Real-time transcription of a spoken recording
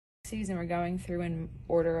galaxies, and we're going through in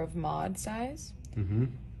order of mod size. Mm-hmm.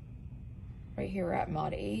 Right here we're at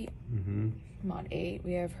mod 8. Mm-hmm. Mod 8,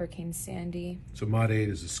 we have Hurricane Sandy. So mod 8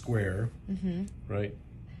 is a square, Mm-hmm. right?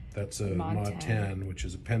 That's a Mod mod 10, which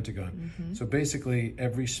is a pentagon. Mm-hmm. So basically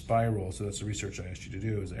every spiral, so that's the research I asked you to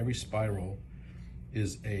do, is every spiral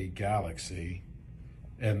is a galaxy,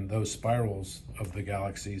 and those spirals of the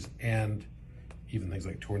galaxies and even things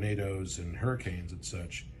like tornadoes and hurricanes and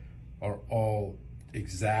such are all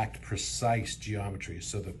exact, precise geometries.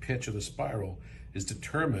 So the pitch of the spiral is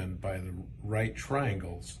determined by the right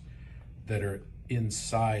triangles that are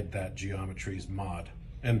inside that geometry's mod.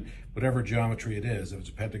 And whatever geometry it is, if it's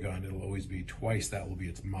a pentagon, it'll always be twice that will be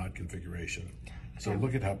its mod configuration. So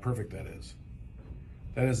look at how perfect that is.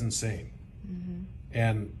 That is insane. Mm-hmm.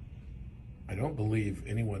 And I don't believe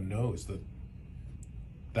anyone knows that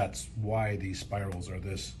that's why these spirals are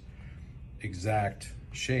this exact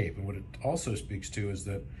shape. And what it also speaks to is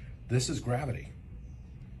that this is gravity.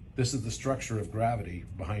 This is the structure of gravity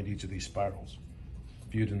behind each of these spirals,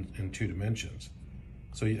 viewed in 2 dimensions.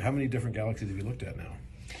 So how many different galaxies have you looked at now?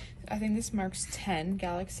 I think this marks 10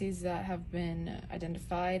 galaxies that have been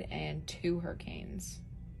identified and 2 hurricanes.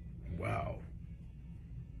 Wow.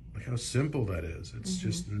 Look how simple that is. It's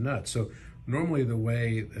just nuts. So normally the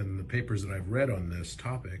way, and the papers that I've read on this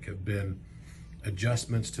topic have been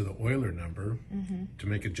adjustments to the Euler number to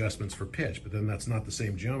make adjustments for pitch, but then that's not the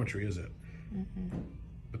same geometry, is it?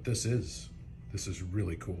 But this is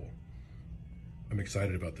really cool. I'm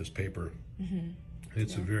excited about this paper.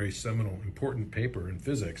 It's a very seminal, important paper in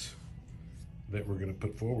physics that we're going to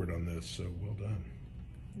put forward on this, so well done.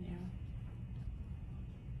 Yeah.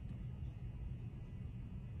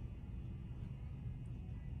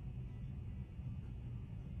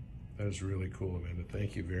 That is really cool, Amanda.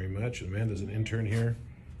 Thank you very much. Amanda's an intern here.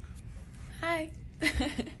 Hi.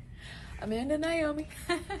 Amanda Naomi.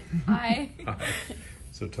 Hi. Hi.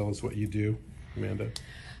 So tell us what you do, Amanda.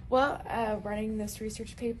 Well, writing this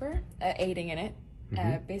research paper, aiding in it,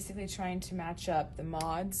 basically trying to match up the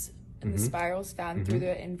mods and the spirals found through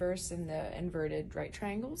the inverse and the inverted right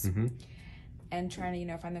triangles, and trying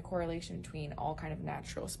to, find the correlation between all kind of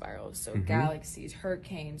natural spirals. So galaxies,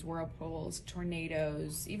 hurricanes, whirlpools,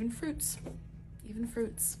 tornadoes, even fruits.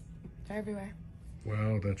 They're everywhere.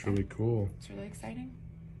 Wow, that's really cool. It's really exciting.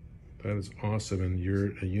 That is awesome. And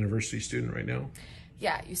you're a university student right now?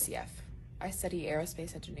 Yeah, UCF. I study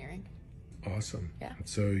aerospace engineering. Awesome. Yeah.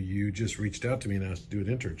 So you just reached out to me and asked to do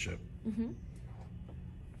an internship.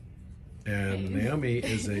 And Naomi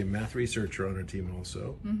is a math researcher on our team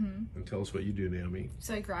also. And tell us what you do, Naomi.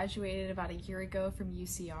 So I graduated about a year ago from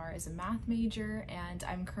UCR as a math major, and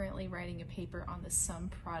I'm currently writing a paper on the sum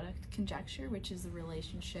product conjecture, which is the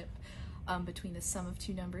relationship between the sum of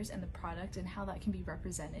 2 numbers and the product, and how that can be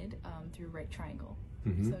represented through right triangle.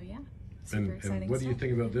 So yeah, super exciting And what do you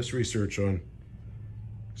think about this research on?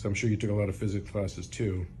 Because I'm sure you took a lot of physics classes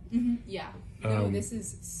too. Yeah. No, this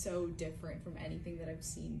is so different from anything that I've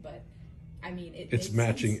seen, but I mean, it's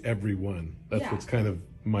matching sense. Every one. That's what's kind of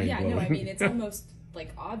mind-blowing. Yeah, no, I mean, it's almost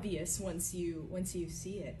like obvious once you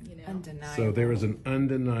see it, Undeniable. So there is an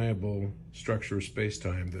undeniable structure of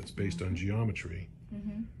space-time that's based on geometry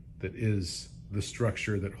that is the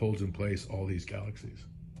structure that holds in place all these galaxies.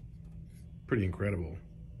 Pretty incredible.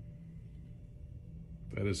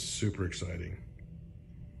 That is super exciting.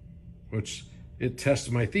 Which it tests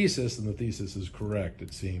my thesis, and the thesis is correct,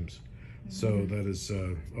 it seems. So that is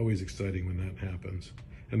always exciting when that happens.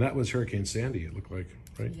 And that was Hurricane Sandy, it looked like,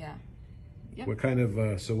 right? Yeah. Yep. What kind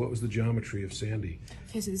of, so what was the geometry of Sandy?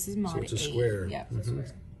 Okay, so this is mod 8. So it's a square. Yeah, it's a square.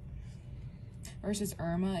 Versus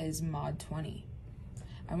Irma is mod 20.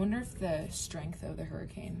 I wonder if the strength of the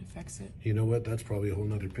hurricane affects it. You know what? That's probably a whole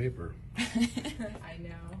nother paper. I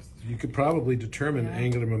know. You could probably determine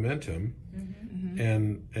angular momentum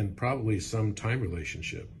and probably some time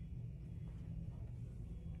relationship,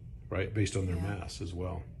 right? Based on their mass as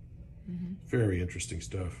well. Very interesting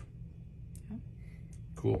stuff. Yep.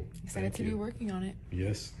 Cool. Excited to be working on it.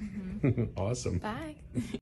 Yes. Awesome. Bye.